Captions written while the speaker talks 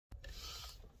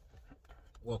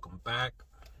Welcome back.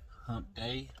 Hump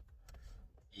day.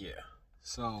 Yeah.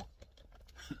 So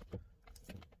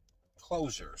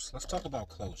closures. Let's talk about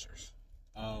closures.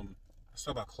 Let's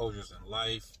talk about closures in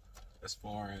life as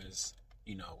far as,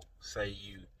 say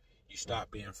you stop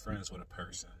being friends with a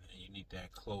person and you need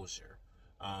that closure.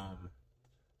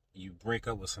 You break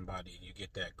up with somebody and you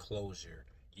get that closure.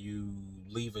 You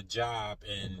leave a job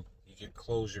and you get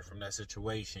closure from that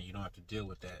situation. You don't have to deal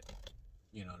with that,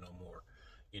 no more.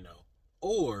 You know.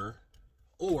 Or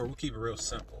we'll keep it real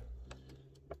simple.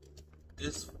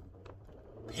 This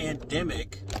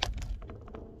pandemic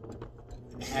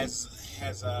has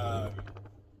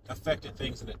affected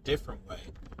things in a different way.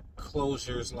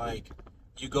 Closures, like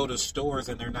you go to stores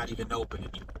and they're not even open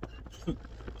anymore.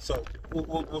 So we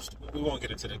won't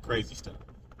get into the crazy stuff.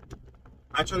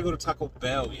 I tried to go to Taco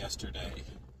Bell yesterday.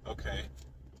 Okay,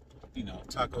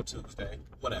 Taco Tuesday,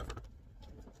 whatever.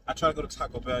 I tried to go to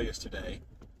Taco Bell yesterday.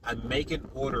 I make an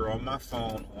order on my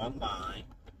phone online,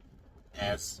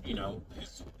 as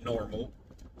as normal,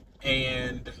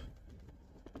 and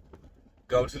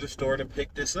go to the store to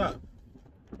pick this up.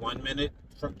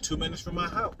 2 minutes from my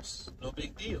house, no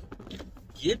big deal.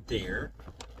 Get there,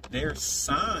 there's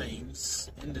signs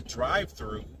in the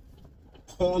drive-through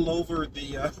all over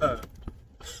the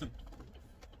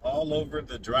all over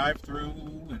the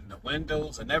drive-through and the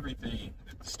windows and everything.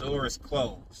 The store is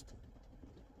closed,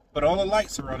 but all the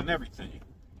lights are on and everything.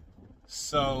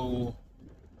 So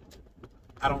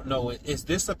I don't know. Is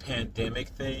this a pandemic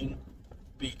thing?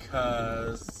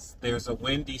 Because there's a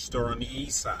Wendy's store on the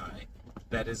east side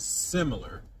that is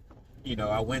similar.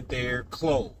 I went there,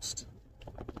 closed.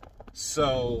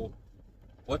 So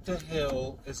what the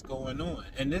hell is going on?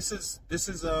 And this is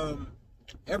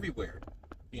everywhere.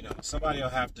 Somebody will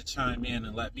have to chime in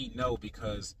and let me know,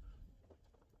 because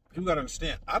people gotta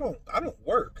understand, I don't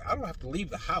work. I don't have to leave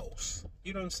the house.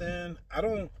 You know what I'm saying? I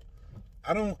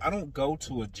don't go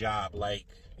to a job like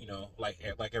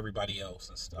everybody else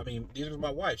and stuff. I mean, neither is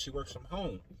my wife. She works from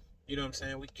home. You know what I'm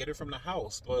saying? We get it from the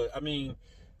house. But I mean,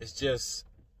 it's just,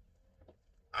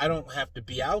 I don't have to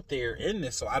be out there in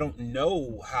this, so I don't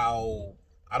know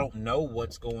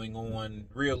what's going on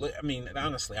really. I mean,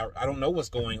 honestly, I don't know what's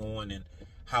going on and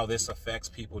how this affects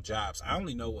people's jobs. I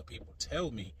only know what people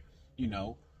tell me.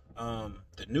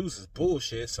 The news is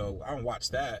bullshit, so I don't watch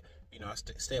that. I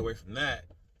stay away from that.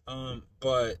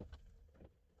 But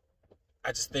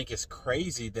I just think it's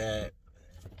crazy that,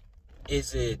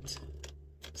 is it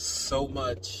so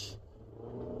much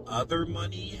other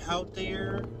money out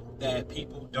there that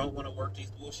people don't want to work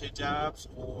these bullshit jobs,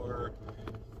 or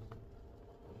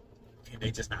can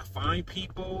they just not find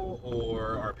people,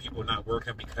 or are people not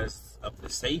working because of the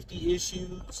safety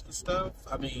issues and stuff?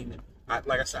 I mean,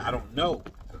 like I said, I don't know.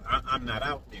 I'm not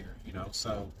out there,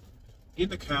 so in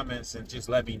the comments and just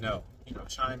let me know,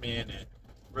 chime in and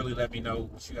really let me know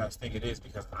what you guys think it is,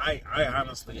 because I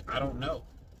honestly, I don't know,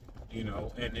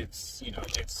 and it's,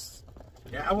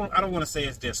 yeah, I don't want to say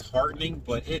it's disheartening,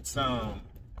 but it's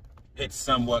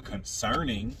somewhat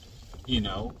concerning,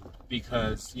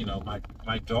 because,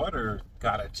 my daughter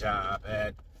got a job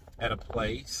at a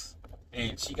place,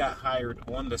 and she got hired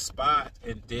on the spot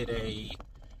and did an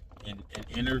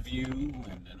interview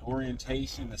and an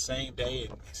orientation the same day,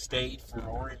 and stayed for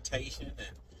orientation,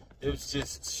 and it was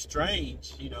just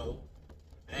strange,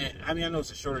 And I mean, I know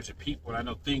it's a shortage of people, and I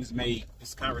know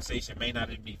this conversation may not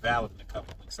even be valid in a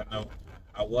couple of weeks. I know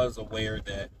I was aware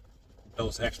that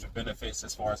those extra benefits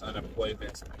as far as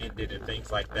unemployment ended and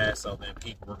things like that, so then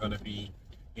people were going to be,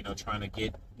 trying to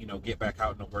get back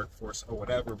out in the workforce or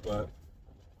whatever, but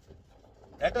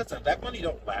that money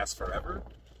don't last forever.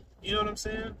 You know what I'm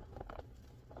saying?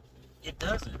 It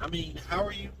doesn't. I mean, how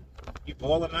are you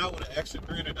balling out with an extra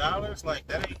 $300? Like,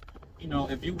 that ain't,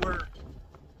 if you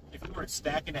weren't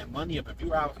stacking that money up, if you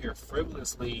were out here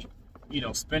frivolously,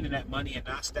 spending that money and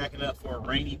not stacking up for a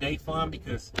rainy day fund,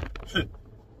 because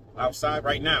outside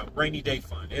right now, rainy day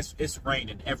fund, it's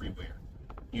raining everywhere.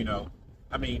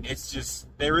 I mean, it's just,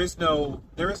 there is no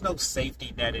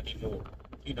safety net anymore.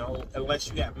 Unless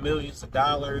you got millions of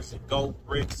dollars and gold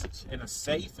bricks in a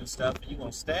safe and stuff, and you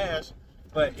gonna stash,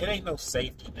 but it ain't no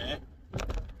safety net.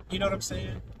 You know what I'm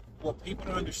saying? What people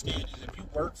don't understand is, if you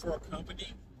work for a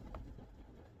company,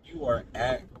 you are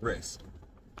at risk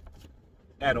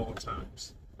at all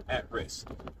times. At risk.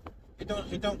 It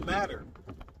don't matter.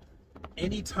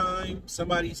 Anytime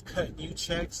somebody's cutting you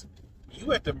checks,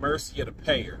 you at the mercy of the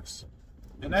payers.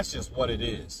 And that's just what it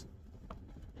is.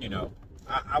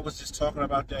 I was just talking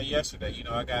about that yesterday.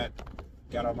 I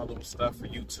got all my little stuff for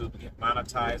YouTube to get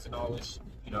monetized and all this,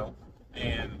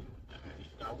 and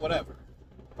whatever.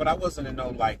 But I wasn't in no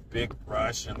like big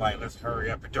rush and like let's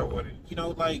hurry up and do it. You know,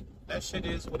 like that shit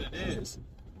is what it is.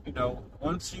 You know,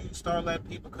 once you start letting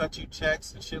people cut you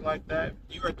checks and shit like that,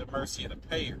 you're at the mercy of the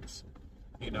payers.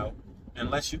 You know,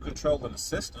 unless you controlling the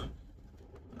system.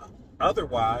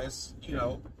 Otherwise, you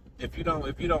know, if you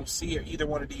don't see it either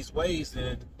one of these ways,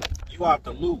 then you out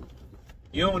the loop.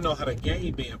 You don't know how the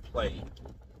game being played.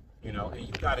 You know, and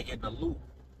you got to get in the loop.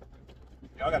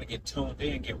 Y'all got to get tuned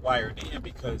in, get wired in,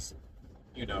 because,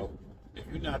 you know, if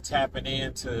you're not tapping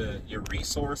into your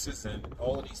resources and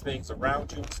all of these things around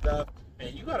you and stuff,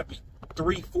 and you got to be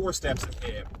 3-4 steps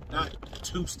ahead, not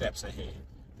 2 steps ahead.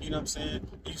 You know what I'm saying?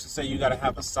 You used to say you got to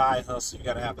have a side hustle, you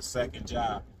got to have a second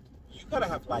job. You got to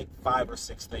have like 5 or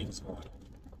 6 things going on.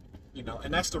 You know,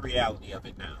 and that's the reality of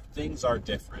it now. Things are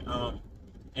different.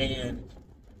 And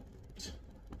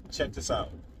check this out.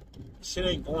 Shit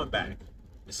ain't going back.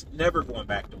 It's never going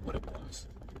back to what it was.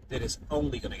 That is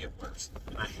only going to get worse.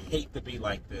 And I hate to be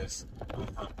like this on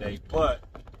Hump Day, but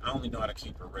I only know how to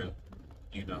keep it real.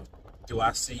 You know, do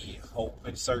I see hope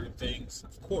in certain things?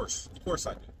 Of course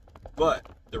I do. But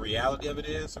the reality of it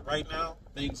is, right now,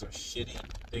 things are shitty.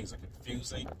 Things are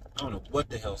confusing. I don't know what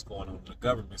the hell's going on the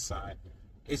government side.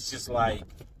 It's just like,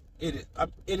 it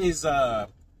is,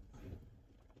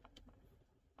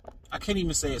 I can't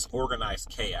even say it's organized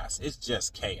chaos. It's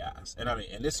just chaos. And I mean,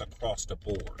 and it's across the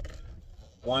board.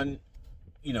 One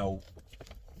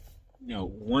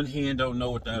hand don't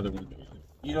know what the other one doing.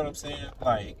 You know what I'm saying?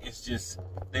 Like, it's just,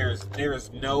 there's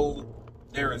no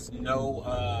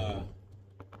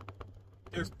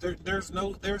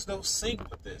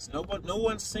sync with this. No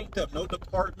one's synced up. No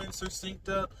departments are synced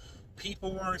up.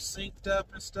 People aren't synced up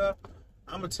and stuff.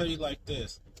 I'm gonna tell you like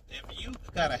this: if you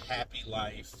got a happy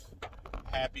life,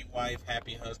 happy wife,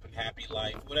 happy husband, happy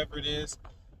life, whatever it is,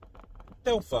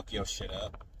 don't fuck your shit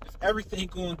up. If everything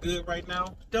going good right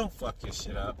now, don't fuck your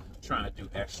shit up trying to do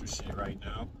extra shit right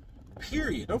now.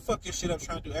 Period. Don't fuck your shit up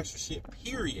trying to do extra shit.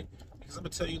 Period. Because I'm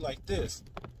gonna tell you like this: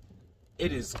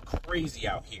 it is crazy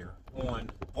out here on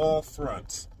all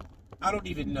fronts. I don't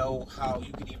even know how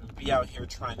you can even be out here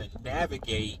trying to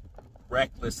navigate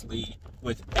recklessly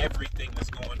with everything that's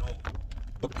going on.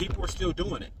 But people are still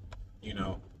doing it, you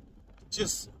know.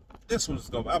 Just, this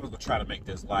one's I was gonna try to make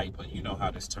this light, but you know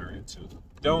how this turned into.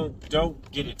 Don't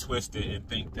get it twisted and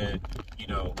think that, you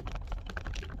know,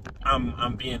 I'm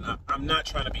not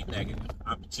trying to be negative.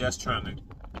 I'm just trying to,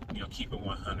 you know, keep it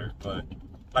 100. But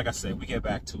like I said, we get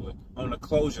back to it. On the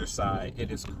closure side,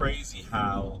 it is crazy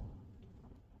how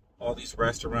all these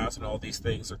restaurants and all these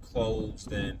things are closed,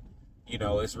 and you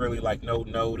know, it's really like no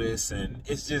notice, and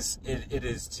it's just, it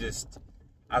is just,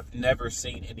 I've never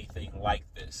seen anything like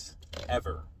this,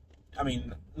 ever. I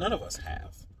mean, none of us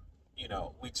have. You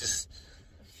know, we just,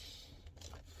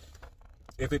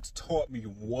 if it's taught me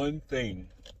one thing,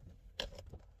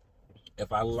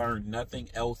 if I learned nothing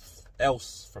else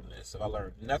from this, if I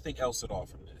learned nothing else at all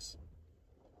from this,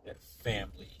 that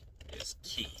family is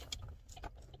key.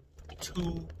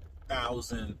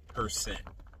 2,000%.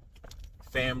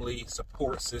 Family,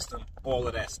 support system, all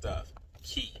of that stuff.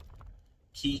 Key.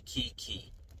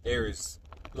 There is,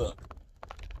 look,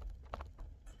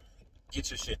 get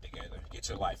your shit together. Get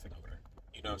your life in order.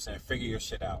 You know what I'm saying? Figure your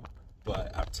shit out.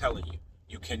 But I'm telling you,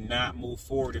 you cannot move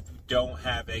forward if you don't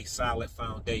have a solid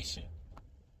foundation.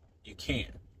 You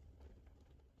can't.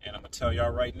 And I'm going to tell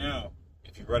y'all right now,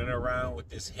 if you're running around with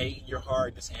this hate in your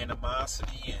heart, this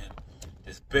animosity, and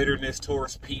this bitterness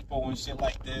towards people and shit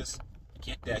like this,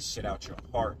 get that shit out your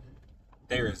heart.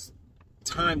 There is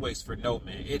time waste for no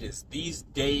man. It is, these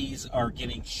days are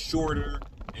getting shorter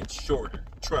and shorter.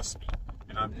 Trust me.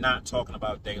 And I'm not talking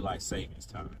about daylight savings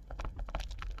time.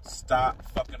 Stop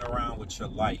fucking around with your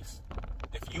life.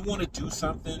 If you want to do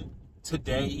something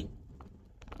today,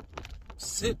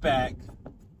 sit back,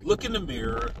 look in the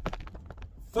mirror,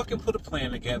 fucking put a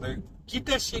plan together, get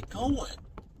that shit going.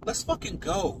 Let's fucking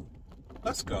go.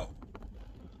 Let's go.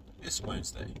 It's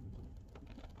Wednesday.